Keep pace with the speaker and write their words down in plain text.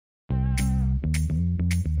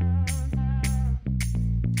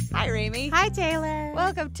Hi, Rami. Hi, Taylor.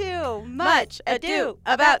 Welcome to Much Ado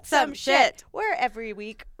About Some Shit, where every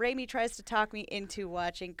week Rami tries to talk me into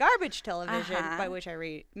watching garbage television, by which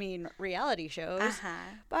I mean reality shows,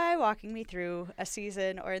 by walking me through a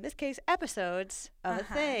season, or in this case, episodes of a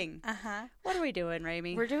thing. What are we doing,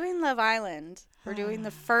 Rami? We're doing Love Island. We're doing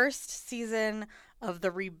the first season of the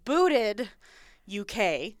rebooted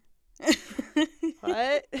UK.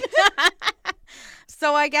 What?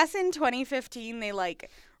 So I guess in 2015 they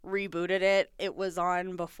rebooted it. It was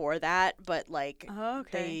on before that, but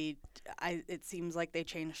it seems like they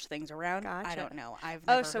changed things around. Gotcha. I don't know. I've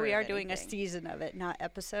never so heard we are of doing a anything. season of it, not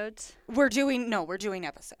episodes. We're doing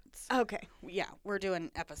episodes. Okay. Yeah, we're doing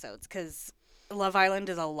episodes because Love Island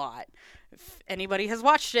is a lot. If anybody has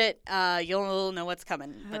watched it, you'll know what's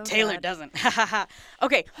coming. But Taylor doesn't.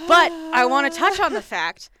 Okay, but I want to touch on the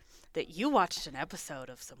fact that you watched an episode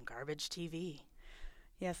of some garbage TV.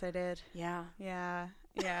 Yes, I did. Yeah. Yeah.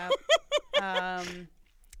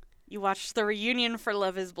 You watched the reunion for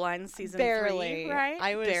Love is Blind season Barely. 3, right?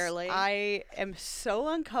 Barely. I am so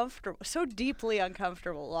uncomfortable, so deeply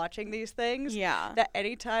uncomfortable watching these things. Yeah. That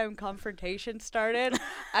anytime confrontation started,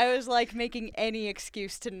 I was like making any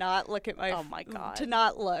excuse to not look at my. Oh my God. To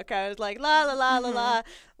not look. I was like la la la la la,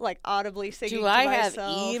 like audibly singing Do to I myself.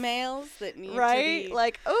 have emails that need Right? to be...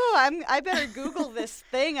 Like, oh, I better Google this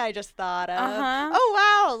thing I just thought of. Uh-huh.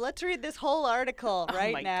 Oh wow, let's read this whole article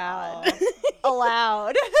right my now. God.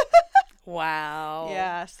 Aloud. Wow.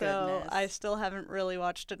 Yeah, so Goodness. I still haven't really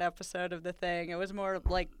watched an episode of the thing. It was more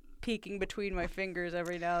like peeking between my fingers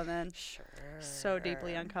every now and then. Sure. So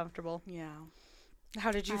deeply uncomfortable. Yeah.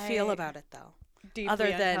 How did you feel about it, though? Deeply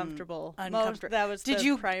Other than uncomfortable. uncomfortable. That was Did the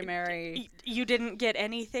you primary. You didn't get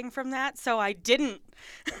anything from that, so I didn't.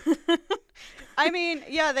 I mean,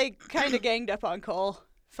 yeah, they kind of ganged up on Cole.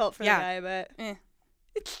 Felt for the guy, but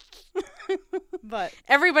but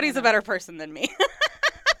Everybody's a better person than me.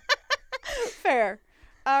 fair.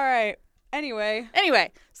 All right. Anyway,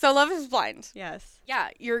 so Love is Blind. yes. Yeah,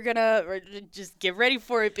 you're gonna just get ready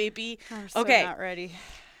for it, baby. I'm so Okay. not ready.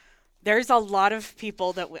 There's a lot of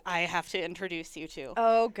people that I have to introduce you to.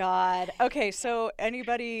 Oh, God. Okay, so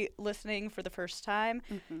anybody listening for the first time,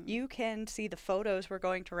 you can see the photos we're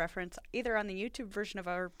going to reference either on the YouTube version of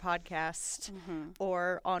our podcast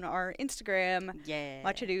or on our Instagram. Yeah.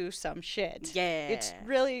 Much Ado Some Shit. Yeah.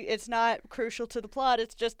 It's not crucial to the plot.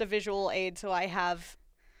 It's just a visual aid, so I have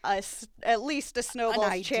at least a snowball's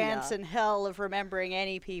idea. chance in hell of remembering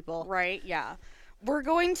any people. Right, yeah. We're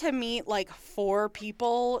going to meet 4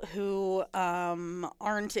 people who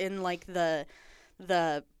aren't in the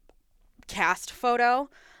cast photo.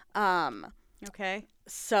 Okay.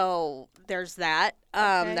 So there's that.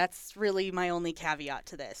 Okay. That's really my only caveat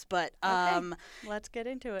to this. But Let's get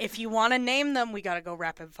into it. if you want to name them, we got to go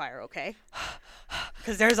rapid fire, okay?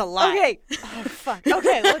 Because there's a lot. Okay. Oh, fuck.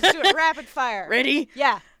 Okay, let's do it. Rapid fire. Ready?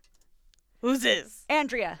 Yeah. Who's this?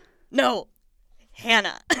 Andrea. No.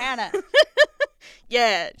 Hannah. Hannah.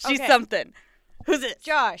 Yeah, she's Okay. something. Who's this?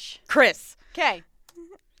 Josh. Chris. Okay.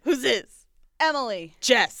 Who's this? Emily.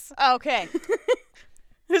 Jess. Okay.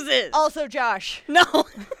 Who's this? Also Josh. No.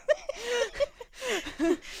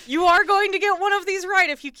 You are going to get one of these right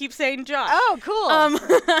if you keep saying Josh. Oh,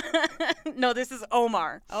 cool. No, this is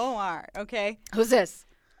Omar. Omar. Okay. Who's this?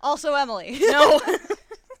 Also Emily. No.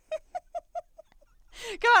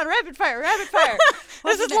 Come on, rapid fire, rapid fire.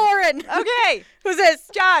 This is Lauren. Okay. Who's this?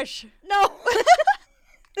 Josh. No.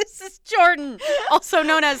 This is Jordan, also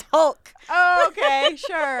known as Hulk. Oh, okay,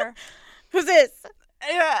 sure. Who's this?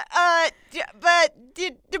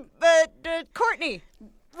 Courtney.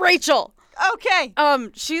 Rachel. Okay.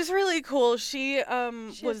 She's really cool. She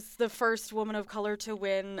was the first woman of color to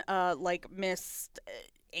win Miss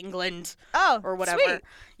England or whatever. Sweet.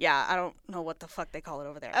 Yeah, I don't know what the fuck they call it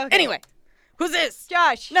over there. Okay. Anyway, who's this?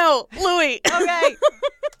 Josh. No, Louie. Okay.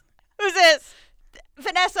 Who's this?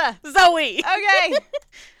 Vanessa. Zoe. Okay.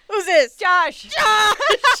 Who's this? Josh. Josh.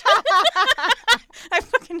 I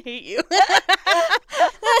fucking hate you.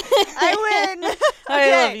 I win. I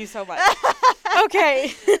love you so much.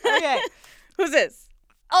 Okay. Okay. Who's this?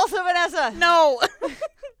 Also Vanessa. No.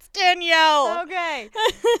 It's Danielle. Okay.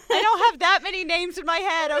 I don't have that many names in my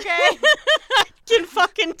head, okay? I can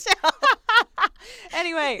fucking tell.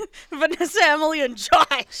 Anyway. Vanessa, Emily, and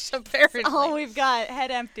Josh, apparently. All we've got.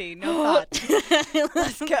 Head empty. No thought.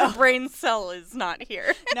 Let's go. The brain cell is not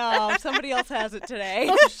here. No, somebody else has it today.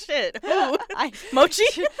 Oh, shit. Who? Mochi?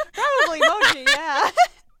 Probably Mochi, yeah.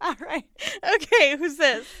 All right. Okay, who's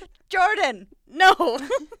this? Jordan. No.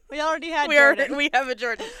 We already had We Jordan. we have a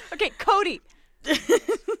Jordan. Okay, Cody.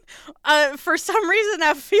 For some reason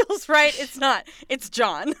that feels right. It's not. It's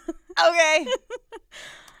John. Okay.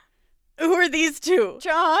 Who are these two?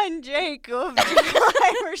 John Jacob,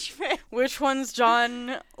 Jingle Schmidt. Which one's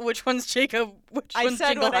John? Which one's Jacob? Which one's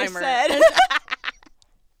I said what I said.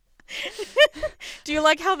 Do you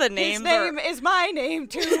like how the names His name is my name,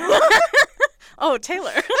 too. Oh,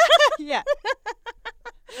 Taylor. Yeah.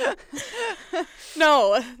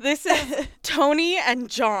 No, this is Tony and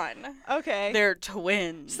John. Okay. They're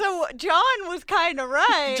twins. So John was kind of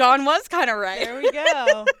right. John was kind of right. There we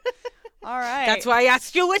go. All right. That's why I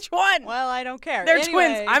asked you which one. Well, I don't care. They're anyway.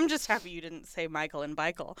 twins. I'm just happy you didn't say Michael and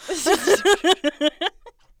Michael.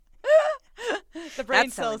 The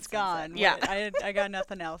brain cell's gone. Yeah. I got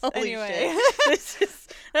nothing else. Holy anyway. shit. This is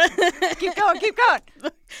Keep going.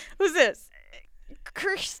 Who's this?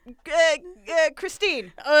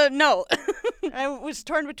 Christine. No. I was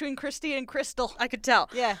torn between Christine and Crystal. I could tell.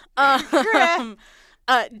 Yeah.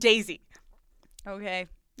 Daisy. Okay.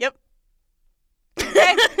 Yep.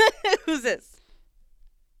 Okay. Who's this?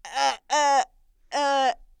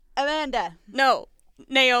 Amanda. No.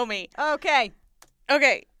 Naomi. Okay.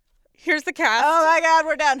 Okay. Here's the cast. Oh my God,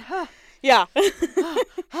 we're done. Yeah.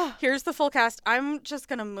 Here's the full cast. I'm just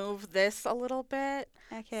going to move this a little bit.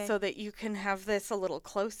 Okay. So that you can have this a little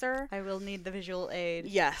closer. I will need the visual aid.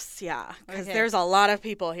 Yes, yeah. Because Okay. there's a lot of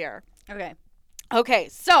people here. Okay. Okay,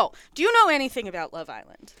 so do you know anything about Love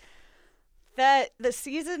Island? That the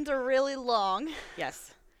seasons are really long.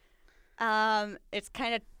 Yes. It's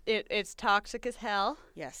kind of it's toxic as hell.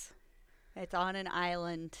 Yes. It's on an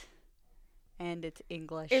island, and it's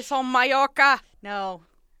English. It's on Mallorca. No.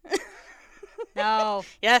 No.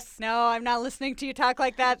 Yes. No, I'm not listening to you talk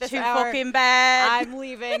like that this Too hour. fucking bad. I'm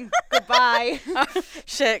leaving. Goodbye.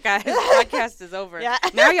 Shit, guys. Podcast is over. Yeah.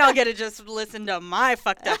 Now y'all get to just listen to my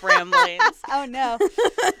fucked up ramblings. Oh, no.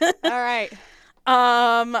 All right.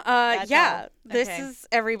 Yeah. all. This Okay. is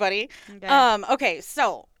everybody. Okay. Okay,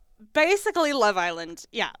 so basically Love Island,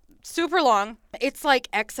 yeah, super long. It's like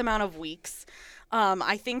X amount of weeks.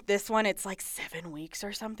 I think this one, it's like 7 weeks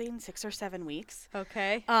or something, 6 or 7 weeks.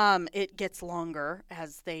 Okay. It gets longer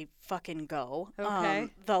as they fucking go. Okay.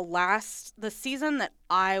 The season that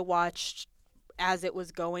I watched as it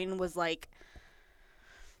was going was like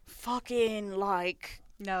fucking like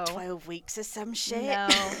No. 12 weeks or some shit.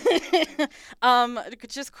 No.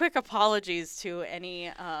 Just quick apologies to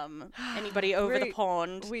anybody over the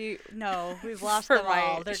pond. We've lost for them my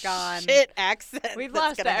all. They're gone. Shit accent. We've that's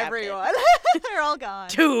lost gonna happen. everyone. They're all gone.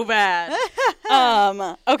 Too bad.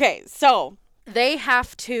 Okay, so they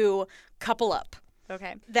have to couple up.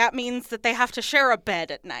 Okay. That means that they have to share a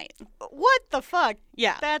bed at night. What the fuck?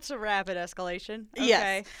 Yeah. That's a rapid escalation. Okay.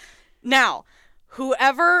 Yes. Now,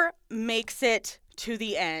 whoever makes it to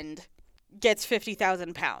the end gets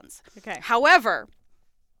 50,000 pounds. Okay. However,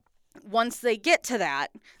 once they get to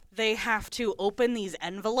that, they have to open these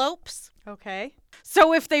envelopes. Okay.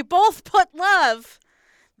 So if they both put love,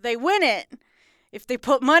 they win it. If they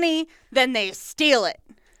put money, then they steal it.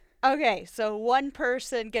 Okay, so one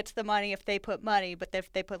person gets the money if they put money, but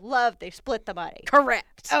if they put love, they split the money.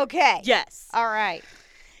 Correct. Okay. Yes. All right.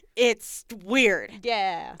 It's weird.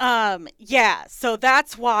 Yeah. Yeah, so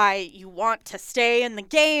that's why you want to stay in the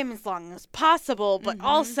game as long as possible, but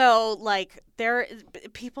also, like,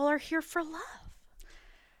 people are here for love.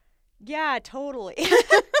 Yeah, totally.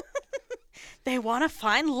 They want to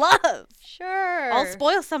find love. Sure. I'll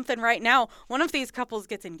spoil something right now. One of these couples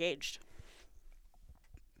gets engaged.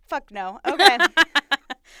 Fuck no. Okay.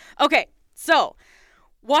 Okay, so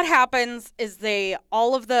what happens is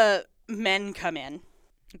all of the men come in.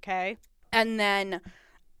 Okay. And then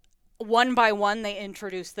one by one, they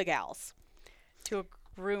introduce the gals. To a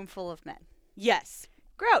room full of men. Yes.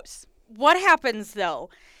 Gross. What happens, though,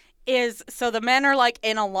 is so the men are like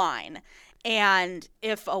in a line. And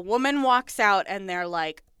if a woman walks out and they're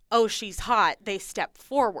like, oh, she's hot, they step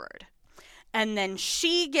forward. And then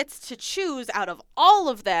she gets to choose out of all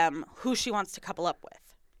of them who she wants to couple up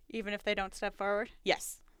with. Even if they don't step forward?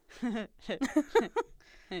 Yes.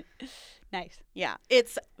 Nice. Yeah.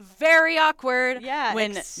 It's very awkward Yeah,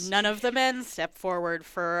 when none of the men step forward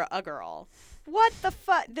for a girl. What the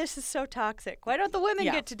fuck? This is so toxic. Why don't the women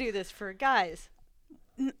Yeah. get to do this for guys?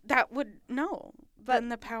 That would, no. But- then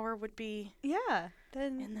the power would be Yeah.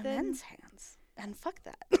 Then in the men's hands. And fuck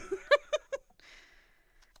that.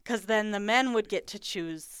 Because then the men would get to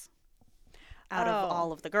choose out of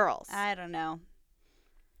all of the girls. I don't know.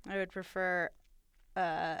 I would prefer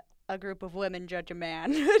a group of women judge a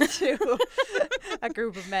man to a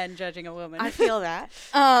group of men judging a woman. I feel that.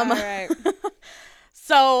 All right.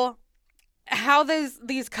 So how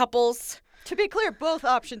these couples... To be clear, both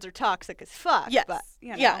options are toxic as fuck. Yes. But,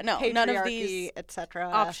 you know, Yeah, no, none of these etc.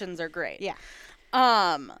 options are great. Yeah.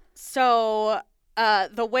 So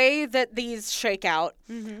the way that these shake out,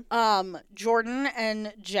 Jordan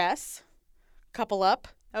and Jess couple up.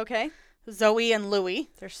 Okay. Zoe and Louie.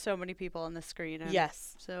 There's so many people on the screen.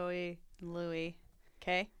 Yes. Zoe and Louie.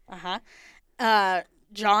 Okay.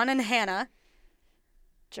 John and Hannah.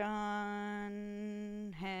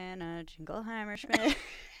 John, Hannah, Jingleheimer Schmidt.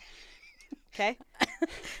 Okay.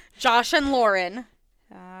 Josh and Lauren.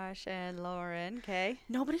 Josh and Lauren. Okay.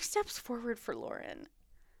 Nobody steps forward for Lauren.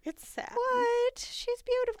 It's sad. What? She's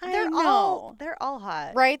beautiful. I know. They're all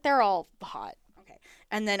hot. Right? They're all hot. Okay.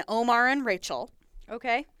 And then Omar and Rachel.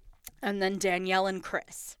 Okay. And then Danielle and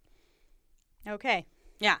Chris. Okay.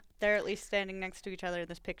 Yeah. They're at least standing next to each other in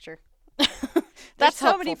this picture. That's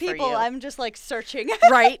so many people. I'm just like searching.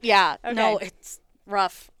 Right? Yeah. Okay. No, it's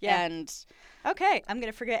rough. Yeah. And okay, I'm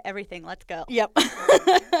gonna forget everything. Let's go. Yep.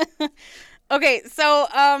 Okay, so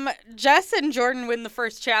Jess and Jordan win the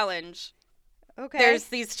first challenge. Okay. There's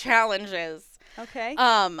these challenges. Okay.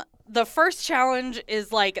 The first challenge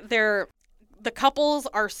is like the couples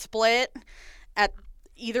are split at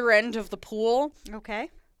either end of the pool.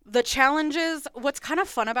 Okay. The challenges, what's kind of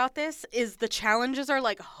fun about this is the challenges are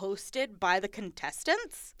like hosted by the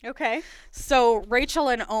contestants. Okay. So Rachel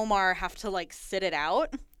and Omar have to like sit it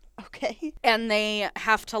out. Okay. And they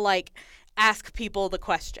have to like ask people the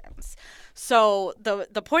questions. So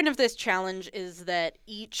the point of this challenge is that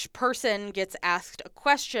each person gets asked a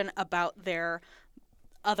question about their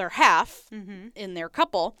other half in their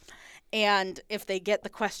couple. And if they get the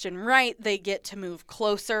question right, they get to move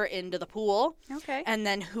closer into the pool. Okay. And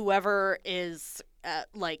then whoever is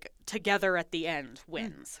like together at the end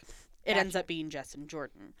wins. It ends up being Jess and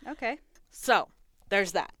Jordan. Okay. So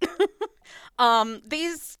there's that.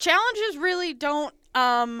 These challenges really don't,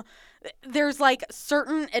 there's like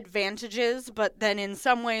certain advantages, but then in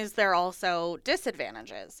some ways they're also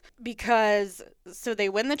disadvantages because, so they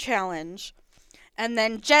win the challenge and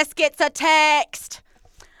then Jess gets a text.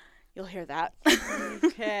 You'll hear that.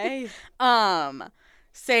 Okay.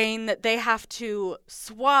 Saying that they have to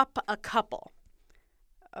swap a couple.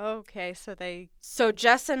 Okay, So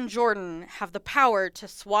Jess and Jordan have the power to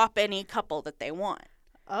swap any couple that they want.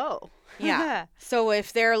 Oh. Yeah. So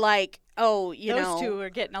if they're like, oh, those two are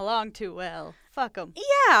getting along too well. Fuck them.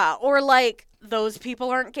 Yeah. Or like those people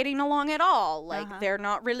aren't getting along at all. Like they're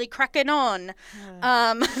not really cracking on.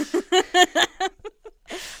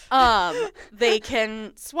 They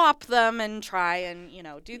can swap them and try and,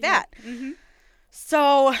 do that. Mm-hmm.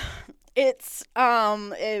 So it's,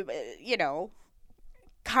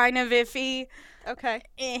 kind of iffy. Okay.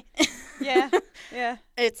 Eh. Yeah. Yeah.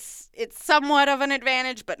 It's somewhat of an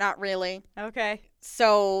advantage, but not really. Okay.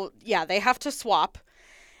 So, yeah, they have to swap.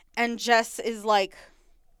 And Jess is like,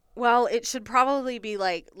 well, it should probably be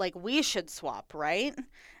like we should swap, right?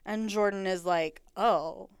 And Jordan is like,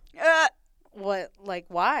 oh. What, like,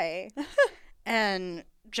 why? And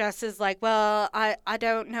Jess is like, well, I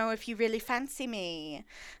don't know if you really fancy me.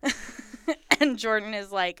 And Jordan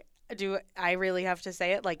is like, do I really have to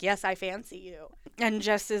say it? Like, yes, I fancy you. And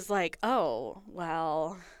Jess is like, oh,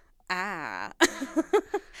 well,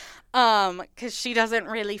 'cause she doesn't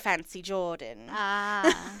really fancy Jordan.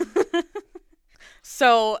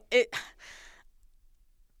 So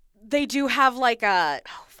they do have like a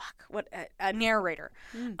narrator.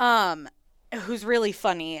 Who's really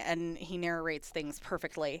funny, and he narrates things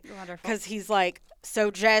perfectly. Wonderful. Because he's like,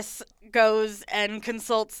 so Jess goes and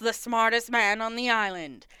consults the smartest man on the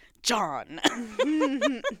island, John.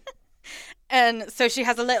 And so she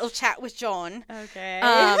has a little chat with John. Okay.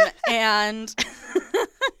 And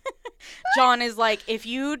John is like, if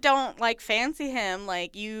you don't, like, fancy him,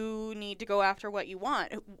 like, you need to go after what you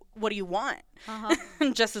want. What do you want?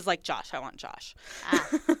 And Jess is like, Josh, I want Josh.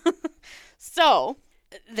 So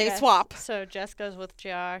they swap. So Jess goes with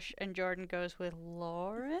Josh and Jordan goes with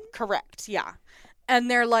Lauren? Correct, yeah.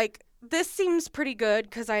 And they're like, this seems pretty good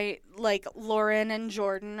because Lauren and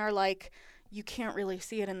Jordan are like, you can't really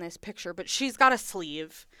see it in this picture, but she's got a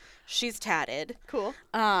sleeve. She's tatted. Cool.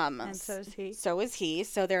 And so is he. So is he.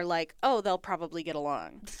 So they're like, oh, they'll probably get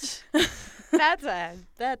along. That's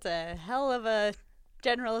a hell of a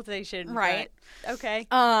generalization. Right. Okay.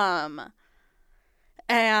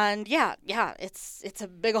 And yeah, it's a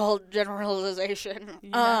big old generalization.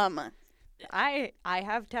 Yeah. I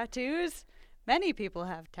have tattoos. Many people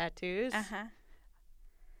have tattoos.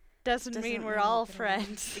 Doesn't mean we're all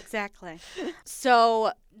friends. Exactly.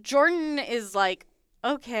 So Jordan is like,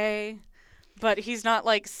 okay, but he's not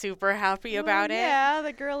like super happy about it. Yeah,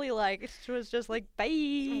 the girl he liked was just like,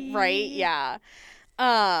 bye. Right, yeah.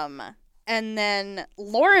 And then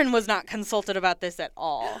Lauren was not consulted about this at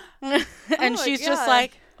all. And she's just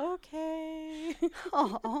like, okay.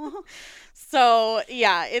 Oh. So,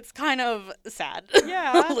 yeah, it's kind of sad.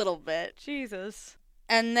 Yeah. A little bit. Jesus.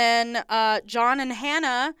 And then John and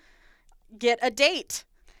Hannah get a date.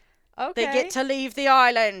 Okay. They get to leave the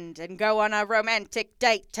island and go on a romantic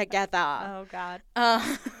date together. Oh, God.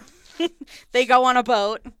 They go on a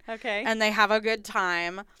boat. Okay. And they have a good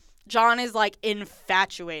time. John is, like,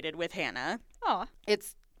 infatuated with Hannah. Oh.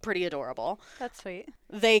 It's pretty adorable. That's sweet.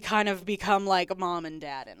 They kind of become like mom and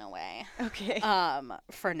dad in a way. Okay.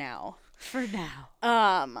 For now. For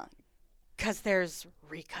now. 'Cause there's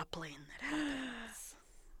recoupling that happens.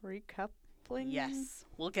 Recoupling? Yes.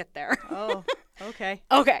 We'll get there. Oh, okay.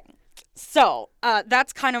 Okay. So,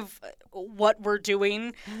 that's kind of what we're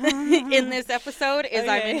doing in this episode is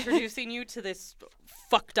I'm introducing you to this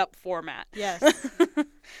fucked up format. Yes.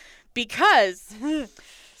 Because,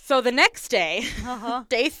 so the next day,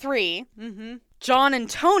 day 3, John and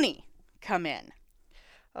Tony come in.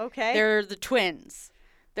 Okay. They're the twins.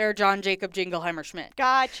 They're John Jacob Jingleheimer Schmidt.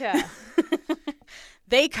 Gotcha.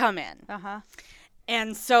 They come in. Uh-huh.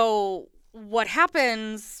 And so what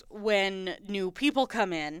happens when new people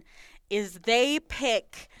come in is they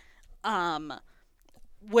pick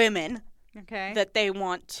women that they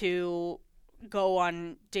want to go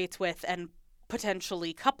on dates with and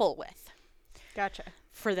potentially couple with. Gotcha.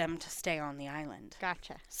 For them to stay on the island.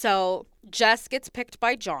 Gotcha. So Jess gets picked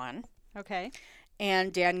by John. Okay.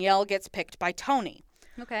 And Danielle gets picked by Tony.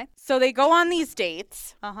 Okay. So they go on these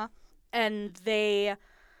dates. Uh-huh. And they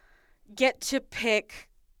get to pick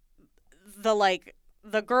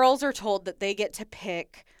the girls are told that they get to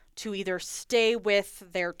pick to either stay with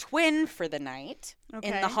their twin for the night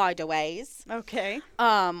in the hideaways. Okay.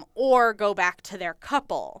 Or go back to their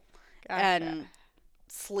couple. Gotcha. And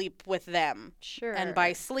sleep with them. Sure. And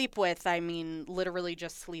by sleep with, I mean literally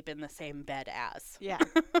just sleep in the same bed as. Yeah.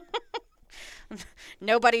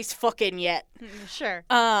 Nobody's fucking yet. Sure.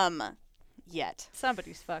 Yet.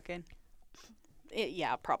 Somebody's fucking.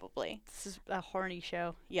 Yeah, probably. This is a horny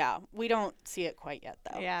show. Yeah, we don't see it quite yet,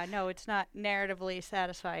 though. Yeah, no, it's not narratively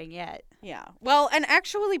satisfying yet. Yeah. Well, and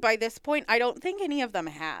actually by this point, I don't think any of them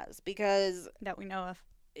has, because... That we know of.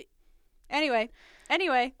 Anyway.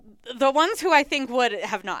 The ones who I think would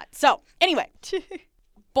have not. So, anyway.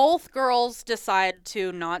 Both girls decide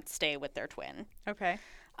to not stay with their twin. Okay.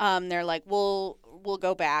 They're like, we'll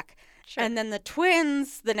go back. Sure. And then the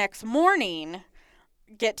twins, the next morning,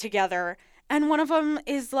 get together, and one of them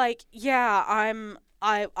is like, yeah,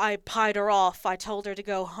 I pied her off. I told her to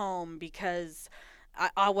go home because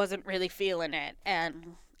I wasn't really feeling it.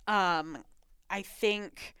 And I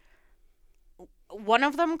think one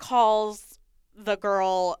of them calls the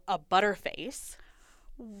girl a butterface.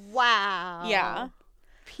 Wow. Yeah.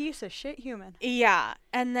 Piece of shit human. Yeah.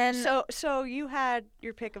 And then... So you had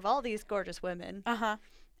your pick of all these gorgeous women. Uh-huh.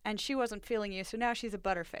 And she wasn't feeling you, so now she's a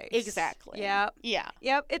butterface. Exactly. Yep. Yeah.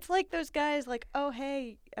 Yep. It's like those guys like, oh,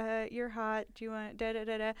 hey, you're hot. Do you want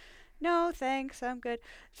da-da-da-da? No, thanks. I'm good.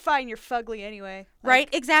 Fine, you're fugly anyway. Like, right,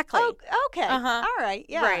 exactly. Oh, okay. Uh-huh. All right.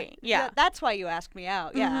 Yeah. Right, yeah. That's why you asked me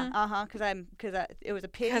out. Yeah. Mhm. Uh-huh. Because it was a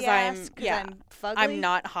pity Because I'm fugly. I'm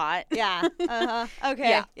not hot. Yeah. Uh-huh.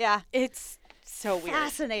 Okay. Yeah. It's so weird.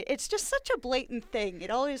 Fascinating. It's just such a blatant thing. It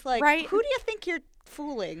always like, right? Who do you think you're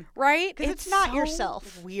fooling? Right? Because it's not so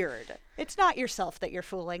yourself. Weird. It's not yourself that you're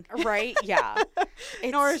fooling. Right? Yeah.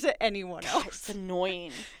 Nor is it anyone else. It's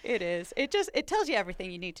annoying. It is. It tells you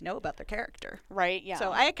everything you need to know about their character. Right? Yeah.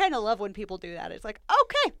 So I kind of love when people do that. It's like,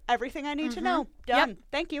 okay, everything I need to know. Done. Yep.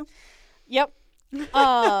 Thank you. Yep.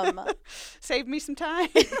 Save me some time.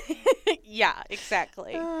 Yeah,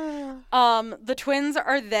 exactly. The twins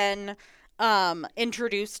are then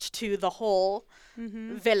introduced to the whole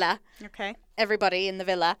villa. Okay. Everybody in the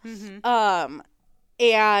villa.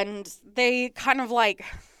 And they kind of like,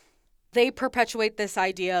 they perpetuate this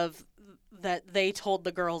idea of that they told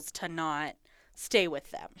the girls to not stay with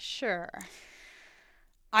them. Sure.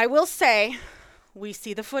 I will say, we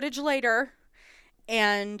see the footage later,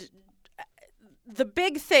 and the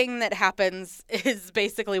big thing that happens is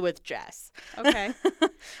basically with Jess. Okay.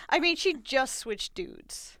 I mean, she just switched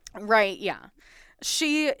dudes. Right, yeah.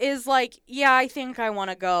 She is like, yeah, I think I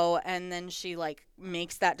want to go. And then she, like,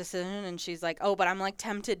 makes that decision. And she's like, oh, but I'm, like,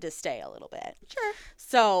 tempted to stay a little bit. Sure.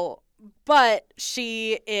 So, but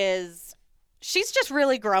she's just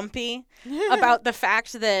really grumpy about the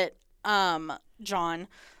fact that John,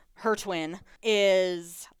 her twin,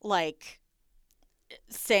 is, like,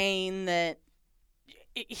 saying that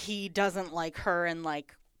he doesn't like her and,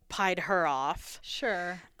 like, pied her off.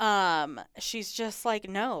 Sure. She's just like,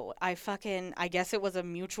 no, I guess it was a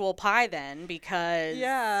mutual pie then, because.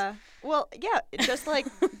 Yeah. Well, yeah, just like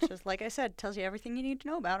I said, tells you everything you need to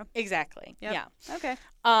know about him. Exactly. Yep. Yeah. Okay.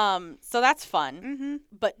 So that's fun. Mm-hmm.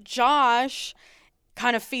 But Josh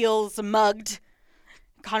kind of feels mugged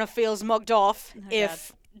off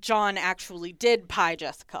if John actually did pie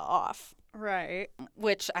Jessica off. Right.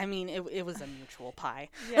 Which, I mean, it was a mutual pie.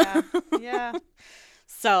 Yeah. Yeah.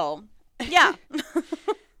 So, yeah.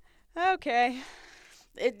 Okay.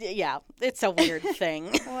 It's a weird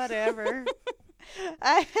thing. Whatever.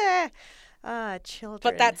 Children.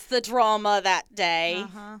 But that's the drama that day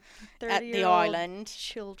at the island.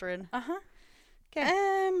 Children.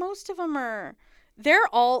 Okay. Most of them are...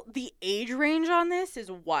 the age range on this is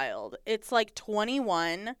wild. It's like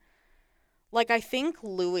 21. Like, I think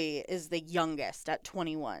Louis is the youngest at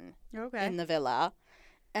 21 in the villa.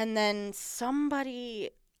 And then somebody,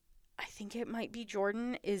 I think it might be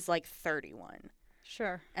Jordan, is like 31.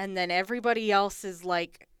 Sure. And then everybody else is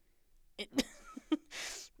like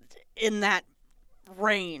in that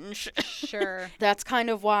range. Sure. That's kind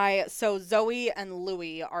of why. So Zoe and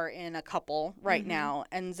Louis are in a couple right now.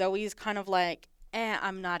 And Zoe's kind of like,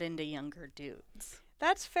 I'm not into younger dudes.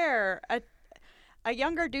 That's fair. A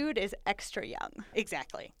younger dude is extra young.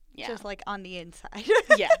 Exactly. Yeah. Just like on the inside.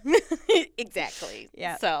 Yeah. Exactly.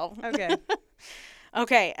 Yeah. So. Okay.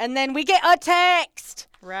 Okay. And then we get a text.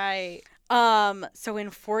 Right. So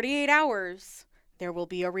in 48 hours, there will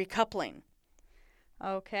be a recoupling.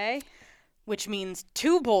 Okay. Which means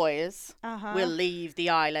 2 boys will leave the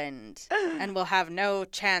island and will have no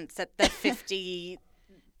chance at the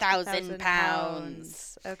 50,000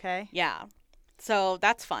 pounds. Okay. Yeah. So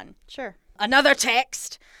that's fun. Sure. Another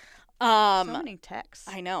text. So many texts.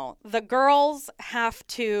 I know. The girls have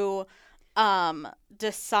to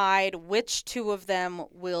decide which 2 of them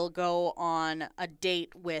will go on a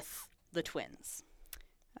date with the twins.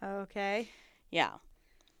 Okay. Yeah.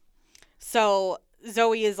 So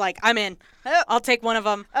Zoe is like, I'm in. I'll take one of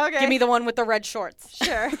them. Okay. Give me the one with the red shorts.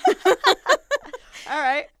 Sure. All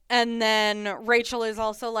right. And then Rachel is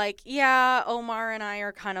also like, yeah, Omar and I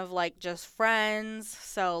are kind of like just friends,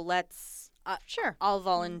 so let's... sure. I'll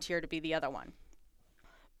volunteer to be the other one.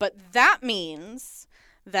 But that means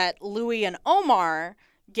that Louis and Omar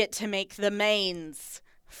get to make the mains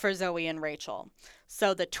for Zoe and Rachel.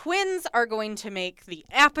 So the twins are going to make the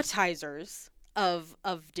appetizers of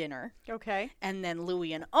dinner. Okay. And then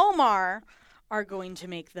Louis and Omar are going to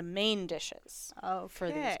make the main dishes for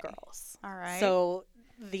these girls. All right. So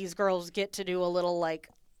these girls get to do a little, like,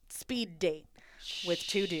 speed date with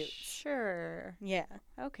 2 dudes. Sure. Yeah.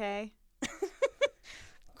 Okay.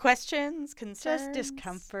 Questions? Concerns? Just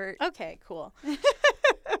discomfort. Okay, cool.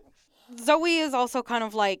 Zoe is also kind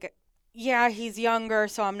of like, yeah, he's younger,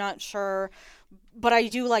 so I'm not sure. But I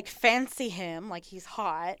do, like, fancy him. Like, he's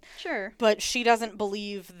hot. Sure. But she doesn't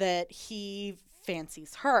believe that he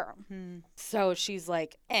fancies her. Mm-hmm. So she's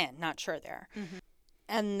like, not sure there. Mm-hmm.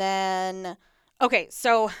 And then... Okay,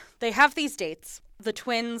 so they have these dates. The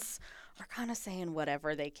twins are kind of saying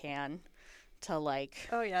whatever they can to, like...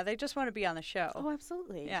 Oh, yeah, they just want to be on the show. Oh,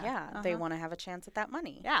 absolutely. Yeah. They want to have a chance at that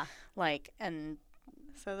money. Yeah. Like, and...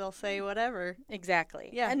 So they'll say whatever. Exactly.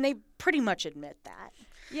 Yeah. And they pretty much admit that.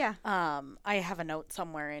 Yeah. I have a note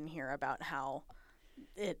somewhere in here about how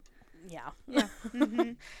it... Yeah. Yeah.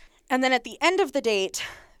 Mm-hmm. And then at the end of the date,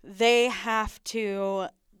 they have to...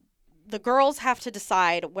 The girls have to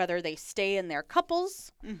decide whether they stay in their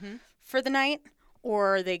couples for the night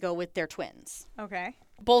or they go with their twins. Okay.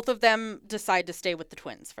 Both of them decide to stay with the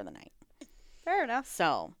twins for the night. Fair enough.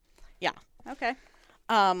 So, yeah. Okay.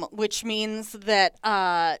 Which means that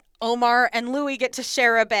Omar and Louis get to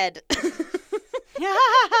share a bed.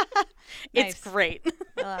 It's great.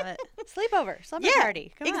 I love it. Sleepover. Slumber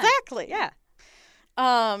party. Come exactly. On.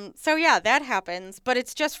 Yeah. So, yeah, that happens. But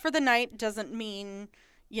it's just for the night. Doesn't mean...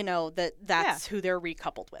 You know, that's who they're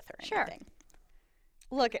recoupled with or anything.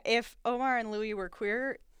 Look, if Omar and Louis were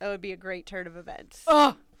queer, that would be a great turn of events.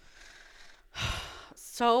 Oh!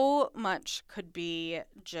 So much could be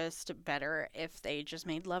just better if they just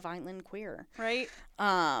made Love Island queer. Right?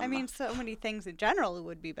 I mean, so many things in general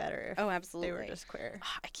would be better if absolutely. they were just queer.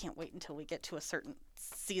 I can't wait until we get to a certain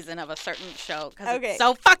season of a certain show because it's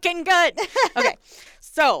so fucking good. Okay,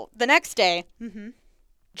 so the next day...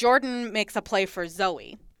 Jordan makes a play for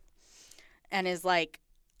Zoe and is like,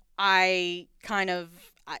 I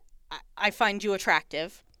find you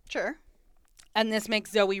attractive. Sure. And this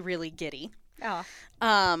makes Zoe really giddy. Oh.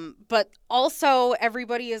 But also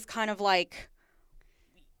everybody is kind of like,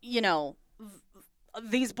 you know,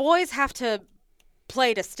 these boys have to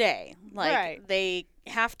play to stay. Like, right. they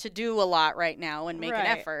have to do a lot right now and make an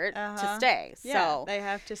effort to stay. Yeah, so they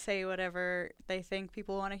have to say whatever they think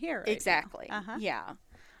people want to hear right exactly. now. Yeah.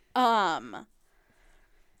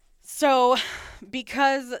 So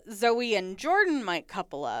because Zoe and Jordan might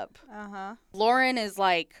couple up, Lauren is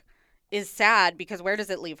sad because where does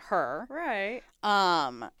it leave her? Right.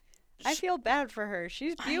 I feel bad for her.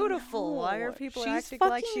 She's beautiful. Why are people acting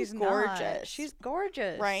like she's gorgeous? Not? She's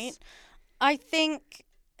gorgeous. Right. I think,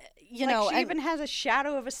 you know, she even has a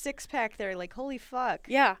shadow of a six-pack there. Like, holy fuck.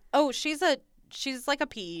 Yeah. Oh, she's like a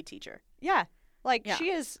PE teacher. Yeah. Like, she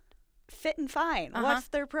is fit and fine. What's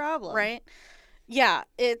their problem? Right. Yeah,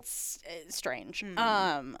 it's strange.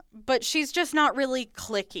 But she's just not really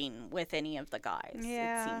clicking with any of the guys,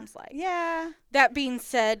 it seems like. Yeah. That being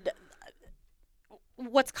said,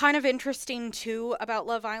 what's kind of interesting, too, about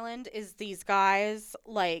Love Island is these guys,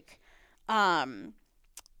 like,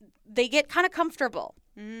 they get kind of comfortable.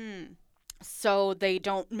 So they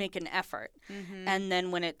don't make an effort. And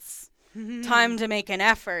then when it's time to make an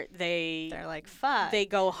effort, they're like, fuck. They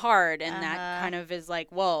go hard, and that kind of is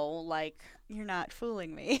like, whoa, like... You're not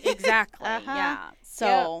fooling me. Exactly, yeah.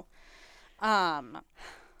 So,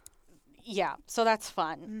 yeah, so that's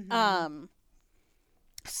fun.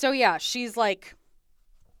 So, yeah, she's like,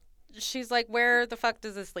 where the fuck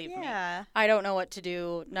does this leave me? I don't know what to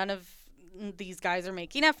do. None of these guys are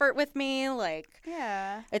making effort with me. Like,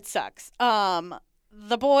 it sucks.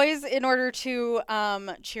 The boys, in order to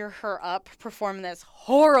cheer her up, perform this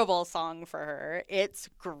horrible song for her. It's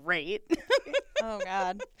great. Oh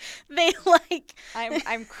God. They like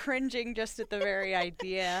I'm cringing just at the very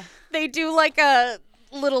idea. They do like a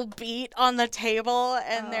little beat on the table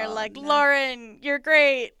and they're like, no. Lauren, you're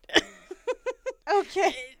great.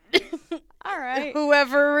 Okay. All right.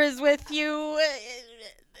 Whoever is with you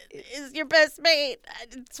is your best mate.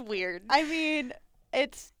 It's weird. I mean,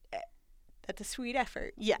 that's a sweet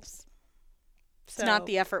effort. Yes. So, it's not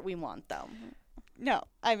the effort we want, though. No.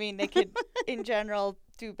 I mean, they could, in general,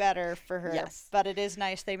 do better for her. Yes. But it is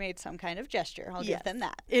nice they made some kind of gesture. I'll give them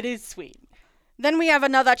that. It is sweet. Then we have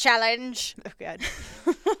another challenge. Oh, God.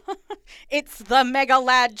 It's the Mega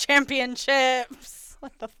Lad Championships.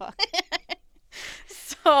 What the fuck?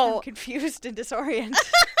 So I'm confused and disoriented.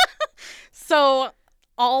 So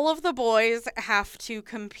all of the boys have to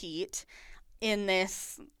compete in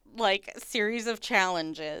this like series of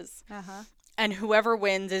challenges. And whoever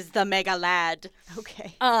wins is the Mega Lad.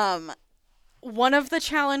 Okay. One of the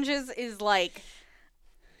challenges is like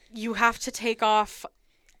you have to take off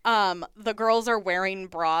the girls are wearing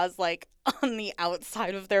bras like on the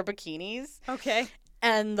outside of their bikinis. Okay.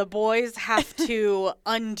 And the boys have to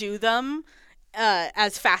undo them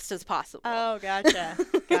as fast as possible. Oh, gotcha.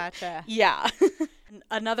 Gotcha. Yeah.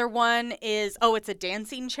 Another one is, it's a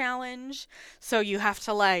dancing challenge. So you have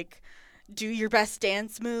to, like, do your best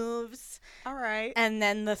dance moves. All right. And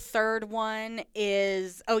then the third one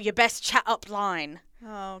is, your best chat up line.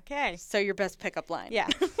 Okay. So your best pickup line. Yeah.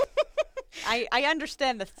 I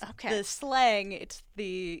understand the slang. It's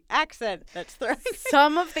the accent that's throwing me.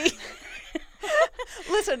 Some of the...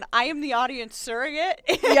 Listen, I am the audience surrogate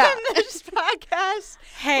in this podcast.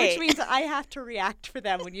 Hey. Which means I have to react for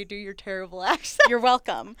them when you do your terrible accent. You're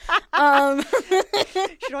welcome.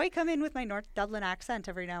 Should I come in with my North Dublin accent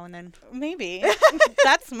every now and then? Maybe.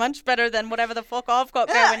 That's much better than whatever the fuck I've got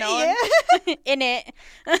going on. Yeah. In it.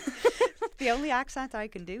 The only accent I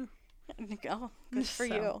can do. Oh, good for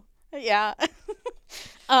you. Yeah.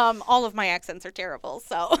 All of my accents are terrible,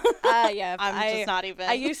 so yeah. I'm just not even.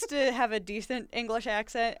 I used to have a decent English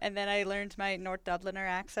accent, and then I learned my North Dubliner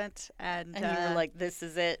accent, and you were like, "This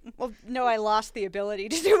is it." Well, no, I lost the ability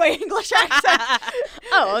to do my English accent.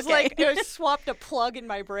 Oh, okay. It's like it swapped a plug in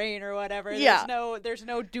my brain or whatever. Yeah. There's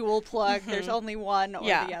no dual plug. There's only one or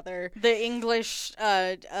the other. The English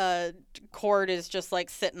cord is just like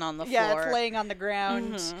sitting on the floor. Yeah, it's laying on the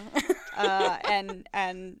ground.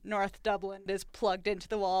 And North Dublin is plugged into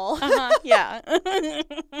the wall. Yeah.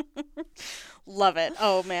 Love it.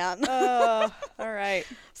 Oh, man. All right.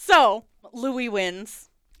 So, Louis wins.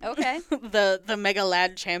 Okay. The Mega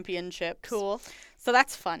Lad Championship. Cool. So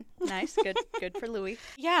that's fun. Nice. Good for Louis.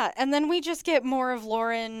 Yeah, and then we just get more of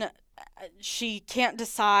Lauren. She can't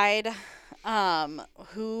decide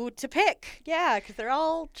who to pick. Yeah, because they're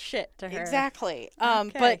all shit to her. Exactly.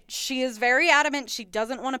 But she is very adamant she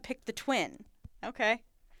doesn't want to pick the twin. Okay.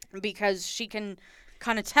 Because she can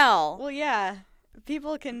kind of tell. Well, yeah.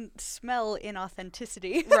 People can smell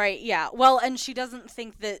inauthenticity. Right, yeah. Well, and she doesn't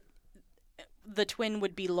think that the twin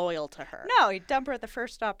would be loyal to her. No, he'd dump her at the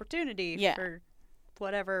first opportunity for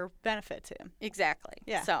whatever benefits him. Exactly.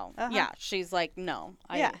 Yeah. So, yeah, she's like, no,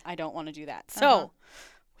 I don't want to do that. So,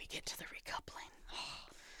 we get to the recoupling.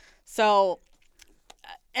 So,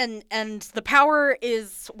 and the power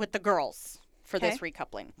is with the girls for this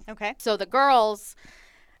recoupling. Okay. So, the girls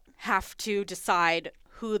have to decide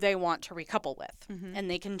who they want to recouple with, and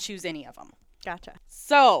they can choose any of them. Gotcha.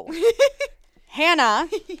 So, Hannah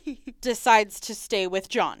decides to stay with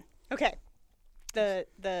John. Okay.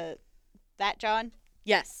 That John?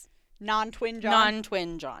 Yes. Non-twin John?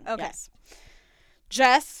 Non-twin John. Okay. Yes.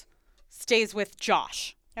 Jess stays with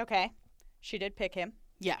Josh. Okay. She did pick him.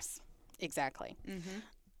 Yes, exactly. Mm-hmm.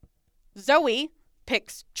 Zoe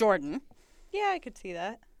picks Jordan. Yeah, I could see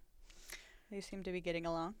that. They seem to be getting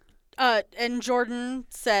along. And Jordan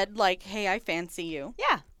said, like, hey, I fancy you.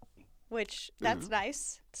 Yeah. Which, that's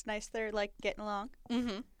nice. It's nice they're, like, getting along.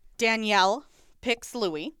 Mm-hmm. Danielle picks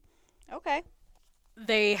Louis. Okay.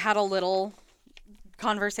 They had a little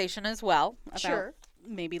conversation as well about Sure.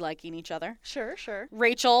 maybe liking each other. Sure.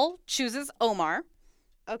 Rachel chooses Omar.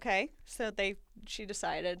 Okay. So she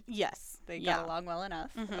decided Yes. they got along well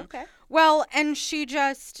enough. Mm-hmm. Okay. Well, and she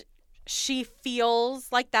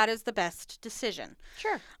feels like that is the best decision.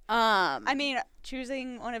 Sure. I mean,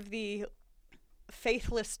 choosing one of the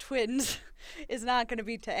faithless twins is not going to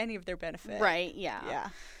be to any of their benefit. Right, yeah. Yeah.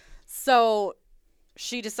 So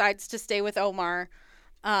she decides to stay with Omar.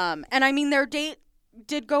 And I mean, their date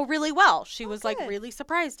did go really well. She was like really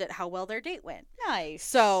surprised at how well their date went. Nice.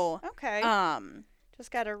 So, okay.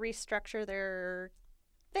 Just got to restructure their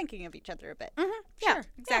thinking of each other a bit. Mm-hmm. Sure. Yeah,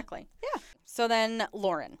 exactly. Yeah. So then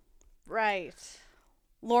Lauren. Right.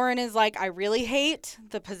 Lauren is like, I really hate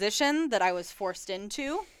the position that I was forced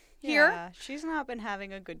into here. Yeah, she's not been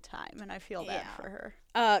having a good time, and I feel bad for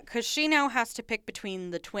her. 'Cause she now has to pick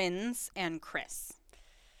between the twins and Chris.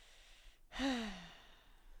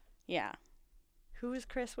 Yeah. Who was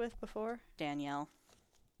Chris with before? Danielle.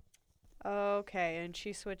 Okay, and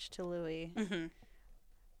she switched to Louis. Mm-hmm.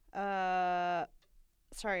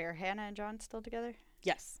 Sorry, are Hannah and John still together?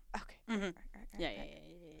 Yes. Okay. Mm-hmm. Right. Yeah.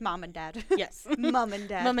 Mom and Dad. Yes. Mom and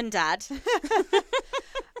Dad. Mom and Dad.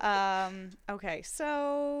 Okay,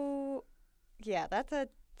 so yeah, that's a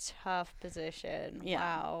tough position. Yeah.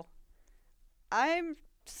 Wow. I'm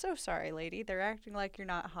so sorry, lady. They're acting like you're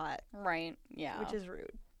not hot. Right. Yeah. Which is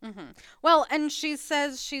rude. Mm-hmm. Well, and she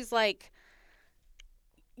says, she's like,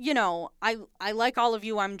 you know, I like all of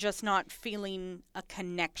you. I'm just not feeling a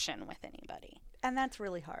connection with anybody. And that's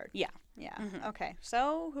really hard. Yeah. Yeah. Mm-hmm. Okay.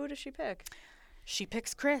 So who does she pick? She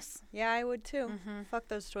picks Chris. Yeah, I would too. Mm-hmm. Fuck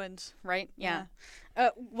those twins. Right? Yeah.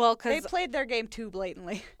 Well, because they played their game too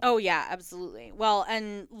blatantly. Oh, yeah, absolutely. Well,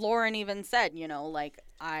 and Lauren even said, you know, like,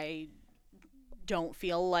 I don't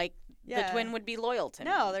feel like the twin would be loyal to me.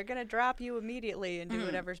 No, they're going to drop you immediately and do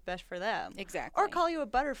whatever's best for them. Exactly. Or call you a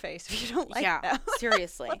butterface if you don't like them. Yeah,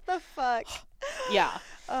 seriously. What the fuck? Yeah.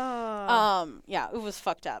 Oh. Yeah, it was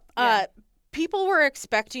fucked up. Yeah. People were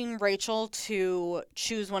expecting Rachel to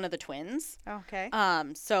choose one of the twins. Okay.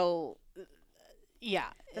 So, yeah.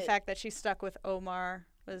 The fact that she stuck with Omar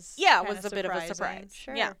was was a bit of a surprise.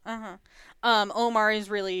 Sure. Yeah. Omar is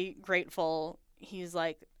really grateful. He's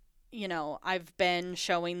like, you know, I've been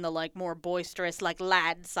showing the like more boisterous like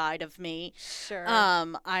lad side of me. Sure.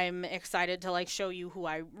 I'm excited to like show you who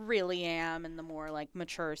I really am and the more like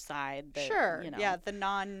mature side. That, sure. You know. Yeah, the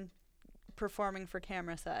non-performing for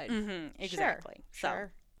camera side. Mm-hmm. Exactly.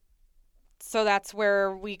 Sure. So that's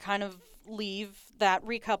where we kind of leave that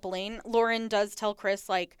recoupling. Lauren does tell Chris,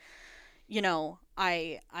 like, you know,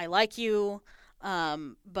 I like you,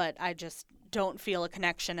 but I just don't feel a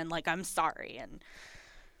connection, and like I'm sorry. And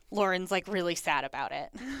Lauren's like really sad about it.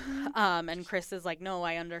 And Chris is like, no,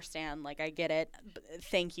 I understand. Like, I get it.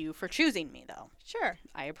 Thank you for choosing me, though. Sure.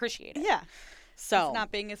 I appreciate it. Yeah. So it's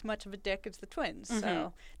not being as much of a dick as the twins.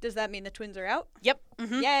 So does that mean the twins are out? Yep.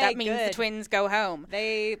 Mm-hmm. Yay, that means good. the twins go home.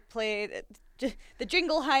 They played the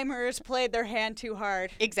Jingleheimers played their hand too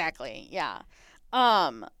hard. Exactly. Yeah.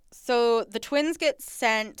 So the twins get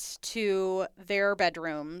sent to their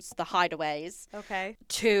bedrooms, the hideaways. Okay.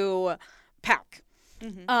 To pack.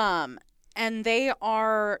 Mm-hmm. And they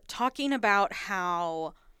are talking about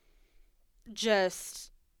how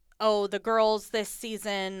the girls this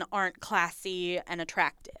season aren't classy and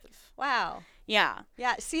attractive. Wow. Yeah.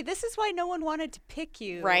 Yeah. See, this is why no one wanted to pick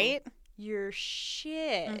you. Right? You're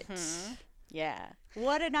shit. Mm-hmm. Yeah.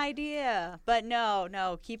 What an idea. But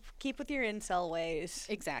no. Keep with your incel ways.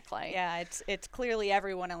 Exactly. Yeah, it's clearly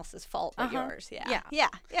everyone else's fault but yours. Yeah. Yeah.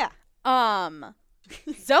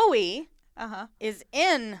 Zoe is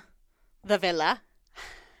in the villa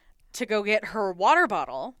to go get her water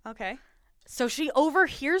bottle. Okay. So she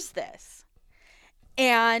overhears this.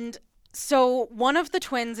 And so one of the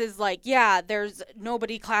twins is like, yeah, there's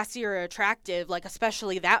nobody classy or attractive, like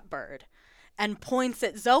especially that bird, and points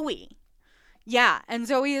at Zoe. Yeah, and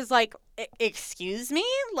Zoe is like, excuse me?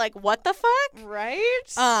 Like, what the fuck? Right?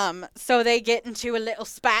 So they get into a little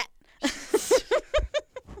spat.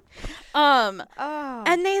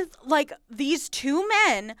 And they, like, these two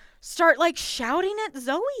men start, like, shouting at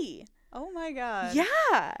Zoe. Oh, my God.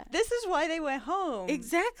 Yeah. This is why they went home.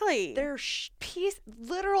 Exactly. They're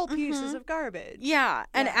literal pieces of garbage. Yeah.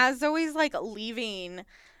 And as Zoe's, like, leaving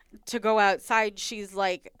to go outside, she's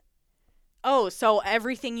like, oh, so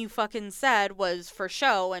everything you fucking said was for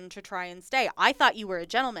show and to try and stay. I thought you were a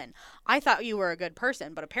gentleman. I thought you were a good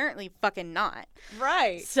person, but apparently fucking not.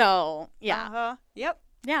 Right. So, yeah. Uh-huh. Yep.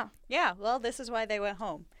 Yeah. Yeah. Well, this is why they went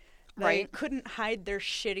home. They Right. couldn't hide their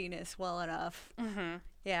shittiness well enough. Mm-hmm.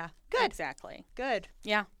 Yeah. Good. Exactly. Good.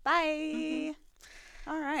 Yeah. Bye.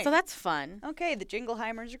 All right. So that's fun. Okay. The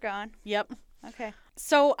Jingleheimers are gone. Yep. Okay.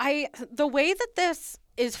 So the way that this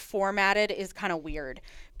is formatted is kind of weird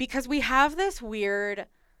because we have this weird.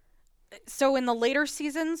 So in the later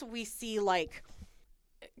seasons, we see like,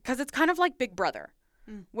 because it's kind of like Big Brother,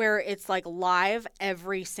 where it's like live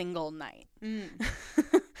every single night.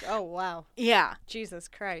 Oh, wow. Yeah. Jesus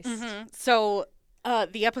Christ. Mm-hmm. So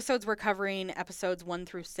the episodes we're covering, episodes 1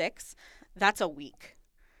 through 6, that's a week.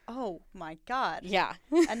 Oh, my God. Yeah.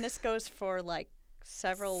 And this goes for like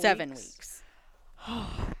several 7 weeks. weeks.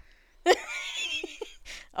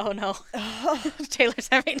 Oh, no. Taylor's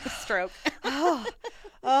having a stroke.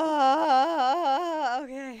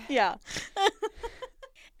 Okay. Yeah.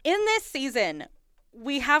 In this season,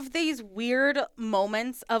 we have these weird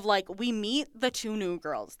moments of like, we meet the 2 new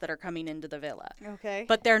girls that are coming into the villa. Okay.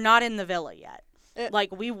 But they're not in the villa yet.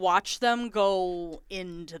 Like, we watch them go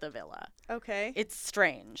into the villa. Okay. It's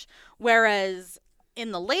strange. Whereas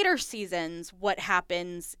in the later seasons, what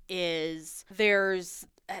happens is there's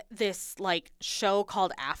this like show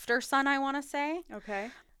called After Sun, I want to say.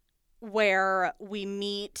 Okay. Where we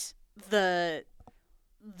meet the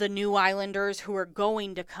new islanders who are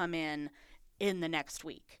going to come in the next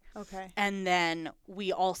week. Okay. And then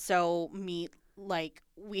we also meet, like,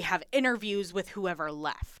 we have interviews with whoever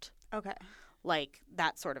left. Okay. Like,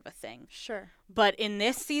 that sort of a thing. Sure. But in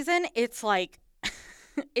this season, it's like,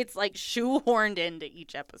 it's like shoehorned into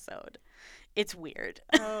each episode. It's weird.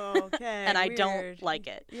 Oh, okay. And I Weird. don't like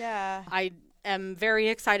it. Yeah. I am very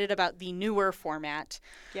excited about the newer format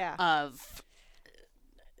of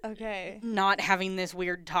not having this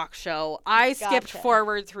weird talk show. I skipped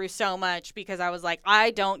forward through so much because I was like,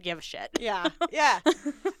 I don't give a shit. Yeah. Yeah.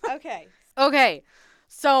 Okay. Okay.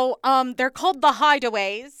 So they're called the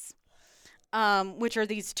Hideaways, which are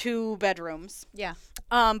these 2 bedrooms. Yeah.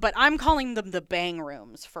 But I'm calling them the bang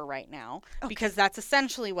rooms for right now because that's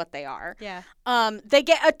essentially what they are. Yeah. They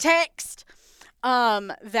get a text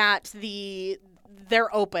that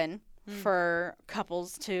they're open for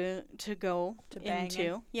couples to go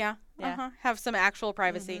into. Yeah. Have some actual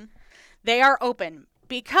privacy. Mm-hmm. They are open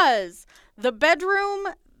because the bedroom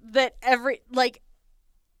that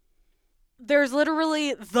there's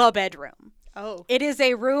literally the bedroom. Oh. It is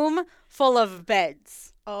a room full of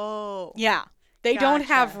beds. Oh. Yeah. They don't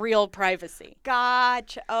have real privacy.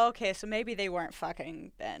 Gotcha. Okay, so maybe they weren't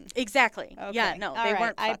fucking then. Exactly. Okay. Yeah, no, they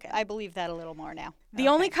weren't fucking. I believe that a little more now. The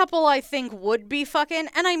only couple I think would be fucking,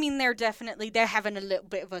 and I mean they're having a little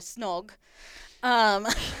bit of a snog.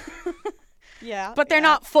 Yeah. But they're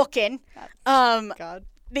not fucking. God.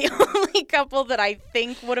 The only couple that I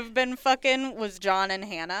think would have been fucking was John and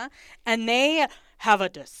Hannah, and they have a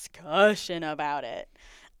discussion about it.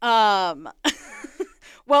 Well,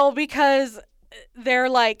 because they're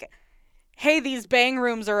like, hey, these bang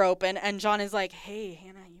rooms are open, and John is like, hey,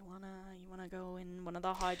 Hannah, you wanna go in one of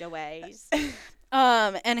the hideaways?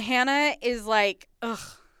 And Hannah is like, ugh.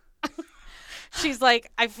 She's like,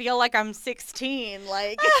 I feel like I'm 16.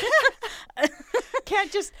 Like, can't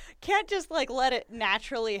just like let it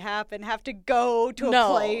naturally happen. Have to go to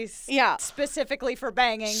a place, specifically for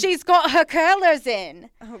banging. She's got her curlers in.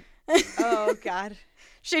 Oh God.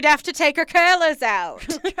 She'd have to take her curlers out.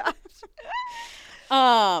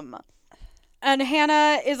 And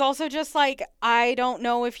Hannah is also just like, I don't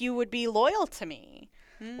know if you would be loyal to me.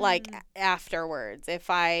 Like, afterwards,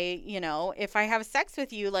 if I have sex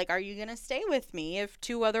with you, like, are you going to stay with me if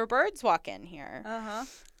 2 other birds walk in here?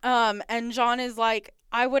 And John is like,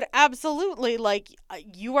 I would absolutely, like,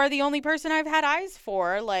 you are the only person I've had eyes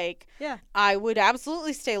for. Like, yeah, I would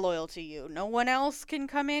absolutely stay loyal to you. No one else can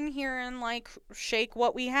come in here and, like, shake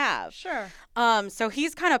what we have. Sure. So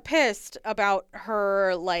he's kind of pissed about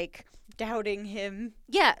her, like, doubting him.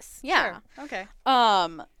 Yes. Yeah. Sure. Okay.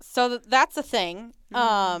 So that's a thing.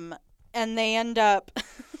 And they end up,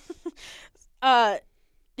 Hannah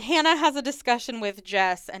has a discussion with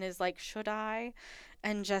Jess and is like, should I?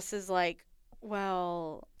 And Jess is like,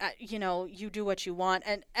 well, you know, you do what you want.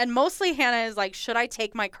 And mostly Hannah is like, should I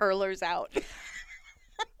take my curlers out?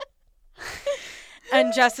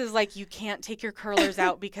 And Jess is like, you can't take your curlers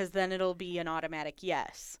out because then it'll be an automatic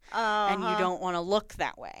yes. And you don't want to look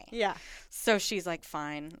that way. Yeah. So she's like,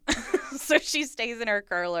 fine. So she stays in her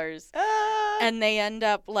curlers. And they end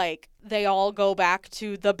up, like, they all go back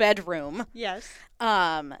to the bedroom. Yes.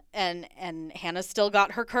 And Hannah's still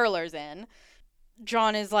got her curlers in.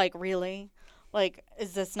 John is like, really? Like,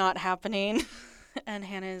 is this not happening? And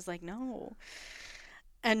Hannah is like, no.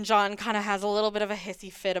 And John kind of has a little bit of a hissy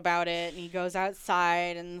fit about it. And he goes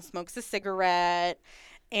outside and smokes a cigarette.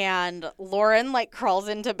 And Lauren, like, crawls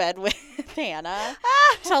into bed with Hannah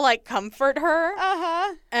to, like, comfort her.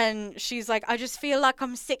 Uh-huh. And she's like, I just feel like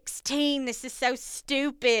I'm 16. This is so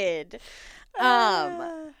stupid.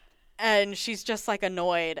 And she's just, like,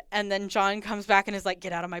 annoyed. And then John comes back and is like,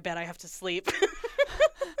 get out of my bed. I have to sleep.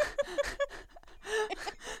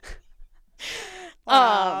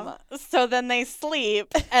 Wow. So then they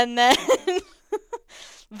sleep. And then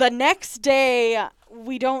the next day,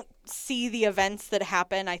 we don't see the events that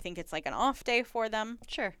happen. I think it's like an off day for them.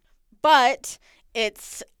 Sure. But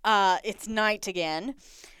it's night again.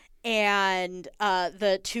 And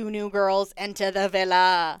the two new girls enter the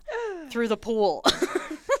villa through the pool.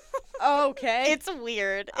 Okay. It's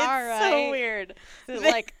weird. It's all right. so weird. Is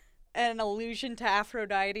it like an allusion to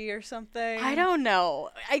Aphrodite or something? I don't know.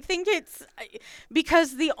 I think it's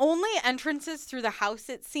because the only entrances through the house,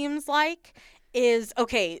 it seems like, is,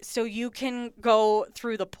 okay, so you can go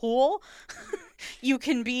through the pool. You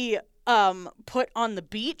can be put on the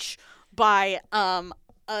beach by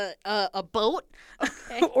a boat.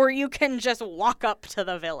 Okay. Or you can just walk up to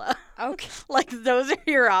the villa. Okay. Like, those are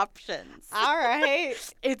your options. All right.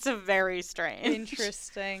 It's very strange.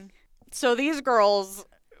 Interesting. So these girls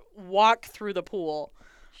walk through the pool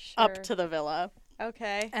Sure. up to the villa.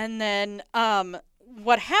 Okay. And then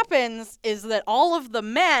what happens is that all of the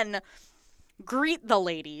men greet the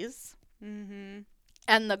ladies. Mm-hmm.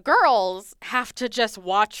 And the girls have to just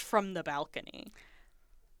watch from the balcony.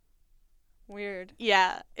 Weird.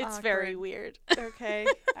 Yeah, it's Awkward. very weird. Okay.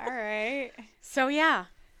 All right. So, yeah.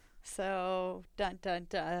 So, dun, dun,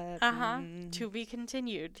 dun. To be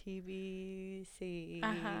continued. TBC.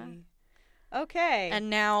 Okay. And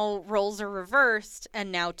now roles are reversed,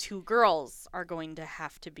 and now two girls are going to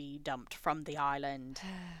have to be dumped from the island.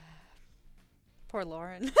 Poor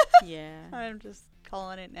Lauren. Yeah. I'm just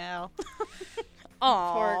calling it now.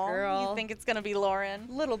 Aw, poor girl. You think it's going to be Lauren?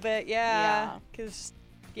 A little bit, yeah. Because,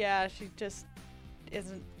 yeah, she just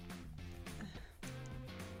isn't.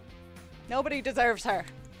 Nobody deserves her.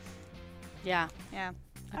 Yeah. Yeah.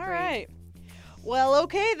 Agreed. All right. Well,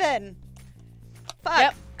 okay then. Fuck.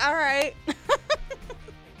 Yep. All right.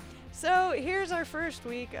 So here's our first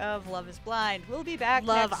week of Love is Blind. We'll be back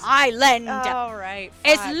Love next. Island. All right.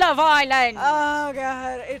 It's fuck. Love Island. Oh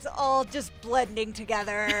god, it's all just blending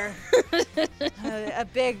together. A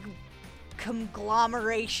big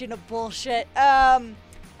conglomeration of bullshit.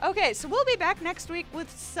 Okay, so we'll be back next week with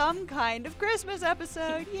some kind of Christmas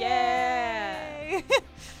episode. Yeah. Yay!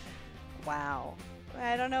 Wow.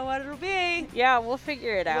 I don't know what it'll be. Yeah, we'll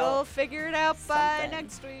figure it out. We'll figure it out by Something.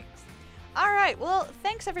 next week. All right. Well,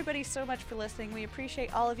 thanks everybody so much for listening. We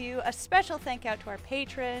appreciate all of you. A special thank out to our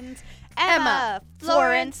patrons, Emma,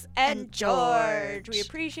 Florence, and George. We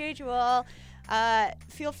appreciate you all.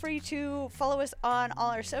 Feel free to follow us on all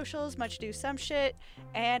our socials, Much Ado Some Shit,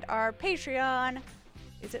 and our Patreon.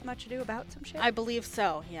 Is it Much Ado About Some Shit? I believe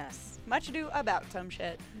so, yes. Much Ado About Some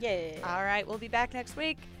Shit. Yeah. All right. We'll be back next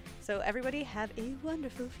week. So everybody have a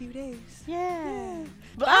wonderful few days. Yeah.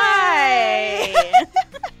 Bye.